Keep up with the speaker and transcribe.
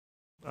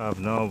I've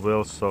now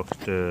well soaked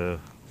the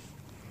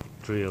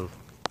drill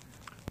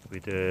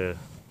with a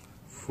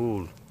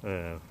full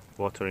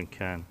watering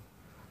can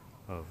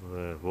of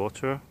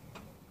water.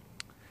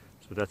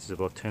 So that is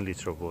about 10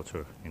 liters of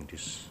water in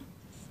this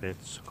bed.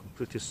 So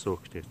completely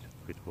soaked it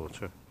with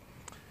water.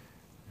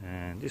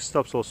 And this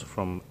stops also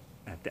from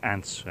the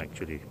ants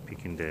actually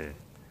picking the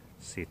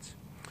seeds.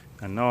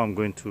 And now I'm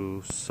going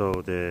to sow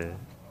the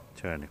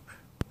turnip,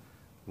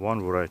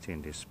 one variety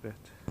in this bed.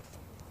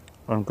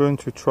 I'm going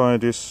to try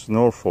this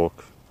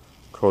Norfolk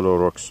Colo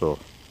Roxo.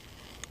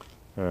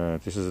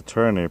 This is a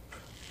turnip,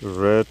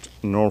 red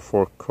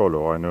Norfolk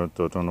Colo. I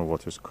don't know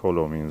what this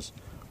Colo means,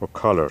 or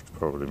colored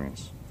probably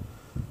means.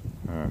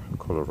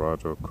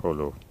 Colorado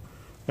Colo.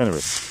 Anyway,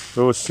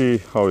 we will see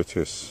how it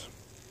is.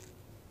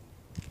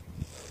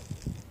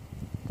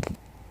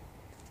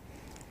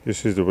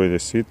 This is the way the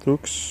seed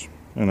looks,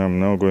 and I'm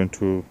now going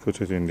to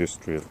put it in this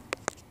drill.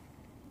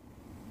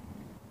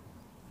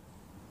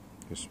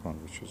 This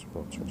one, which is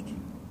watered.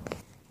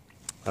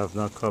 I've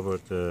now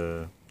covered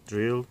the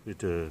drill with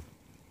the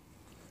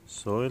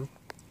soil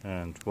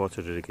and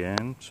watered it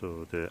again,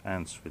 so the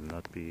ants will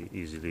not be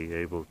easily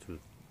able to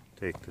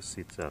take the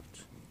seeds out.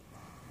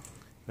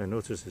 I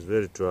notice it's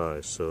very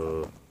dry,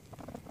 so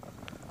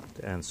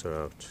the ants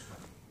are out.